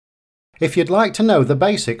If you'd like to know the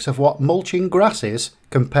basics of what mulching grass is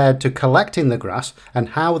compared to collecting the grass and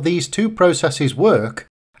how these two processes work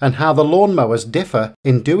and how the lawnmowers differ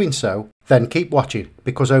in doing so, then keep watching,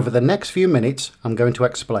 because over the next few minutes I'm going to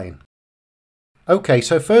explain. Okay,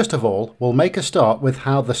 so first of all, we'll make a start with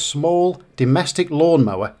how the small domestic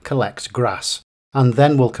lawnmower collects grass, and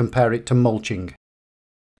then we'll compare it to mulching.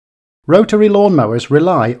 Rotary lawnmowers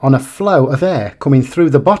rely on a flow of air coming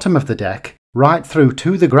through the bottom of the deck right through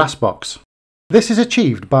to the grass box. This is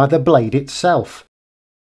achieved by the blade itself.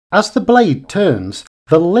 As the blade turns,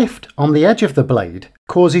 the lift on the edge of the blade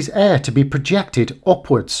causes air to be projected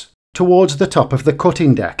upwards towards the top of the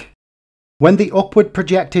cutting deck. When the upward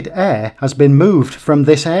projected air has been moved from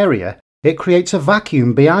this area, it creates a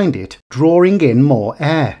vacuum behind it, drawing in more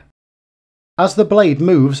air. As the blade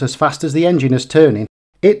moves as fast as the engine is turning,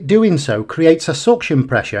 it doing so creates a suction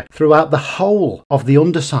pressure throughout the whole of the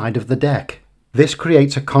underside of the deck. This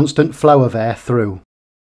creates a constant flow of air through.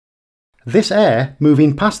 This air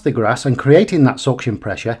moving past the grass and creating that suction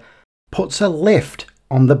pressure puts a lift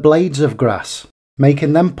on the blades of grass,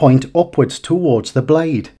 making them point upwards towards the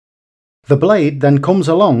blade. The blade then comes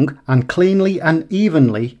along and cleanly and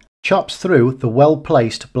evenly chops through the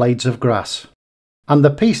well-placed blades of grass. And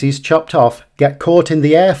the pieces chopped off get caught in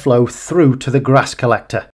the airflow through to the grass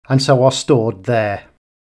collector and so are stored there.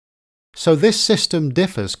 So this system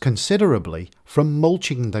differs considerably from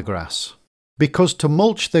mulching the grass, because to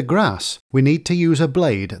mulch the grass we need to use a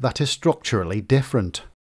blade that is structurally different.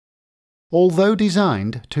 Although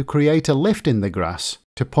designed to create a lift in the grass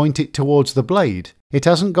to point it towards the blade, it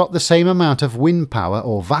hasn't got the same amount of wind power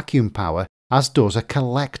or vacuum power as does a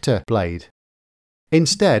collector blade.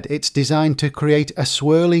 Instead, it's designed to create a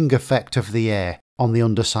swirling effect of the air on the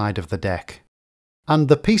underside of the deck. And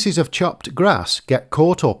the pieces of chopped grass get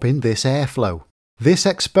caught up in this airflow. This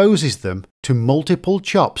exposes them to multiple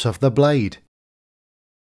chops of the blade.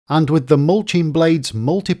 And with the mulching blade's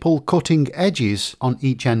multiple cutting edges on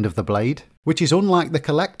each end of the blade, which is unlike the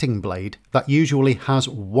collecting blade that usually has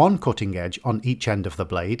one cutting edge on each end of the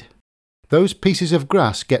blade, those pieces of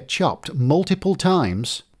grass get chopped multiple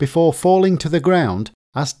times before falling to the ground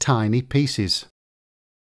as tiny pieces.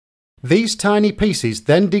 These tiny pieces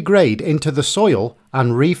then degrade into the soil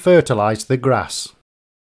and refertilise the grass.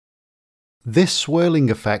 This swirling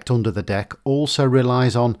effect under the deck also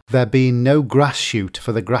relies on there being no grass chute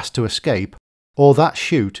for the grass to escape, or that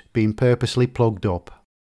chute being purposely plugged up.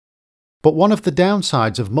 But one of the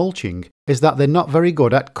downsides of mulching is that they're not very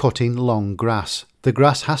good at cutting long grass. The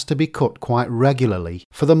grass has to be cut quite regularly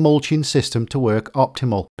for the mulching system to work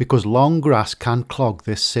optimal, because long grass can clog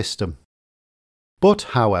this system. But,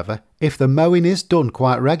 however, if the mowing is done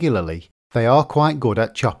quite regularly, they are quite good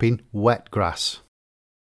at chopping wet grass.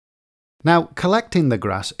 Now, collecting the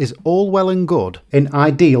grass is all well and good in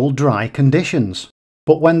ideal dry conditions,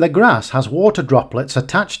 but when the grass has water droplets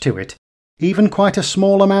attached to it, even quite a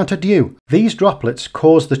small amount of dew, these droplets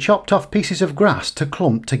cause the chopped off pieces of grass to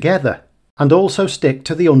clump together and also stick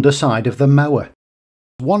to the underside of the mower.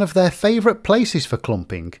 One of their favourite places for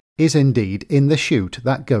clumping is indeed in the chute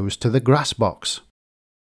that goes to the grass box.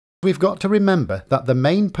 We've got to remember that the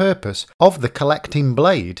main purpose of the collecting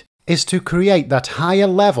blade is to create that higher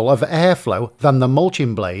level of airflow than the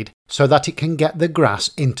mulching blade so that it can get the grass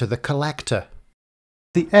into the collector.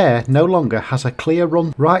 The air no longer has a clear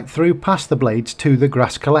run right through past the blades to the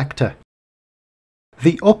grass collector.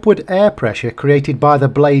 The upward air pressure created by the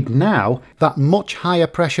blade now, that much higher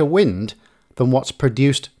pressure wind than what's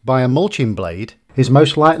produced by a mulching blade, is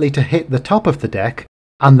most likely to hit the top of the deck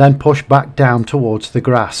and then push back down towards the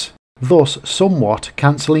grass, thus somewhat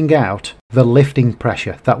cancelling out the lifting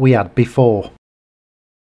pressure that we had before.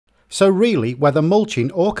 So really, whether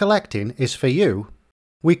mulching or collecting is for you,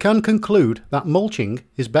 we can conclude that mulching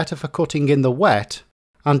is better for cutting in the wet,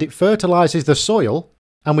 and it fertilises the soil,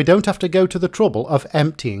 and we don't have to go to the trouble of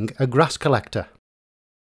emptying a grass collector.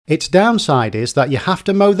 Its downside is that you have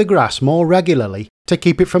to mow the grass more regularly to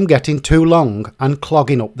keep it from getting too long and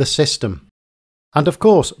clogging up the system. And of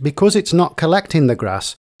course, because it's not collecting the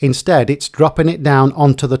grass, instead it's dropping it down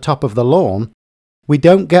onto the top of the lawn, we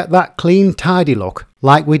don't get that clean, tidy look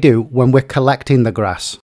like we do when we're collecting the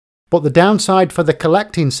grass. But the downside for the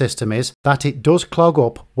collecting system is that it does clog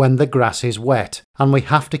up when the grass is wet, and we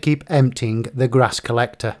have to keep emptying the grass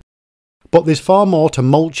collector. But there's far more to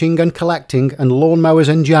mulching and collecting and lawnmowers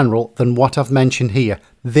in general than what I've mentioned here.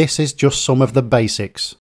 This is just some of the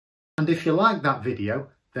basics. And if you like that video,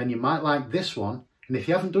 then you might like this one, and if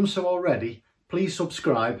you haven't done so already, please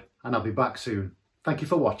subscribe and I'll be back soon. Thank you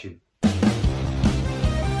for watching.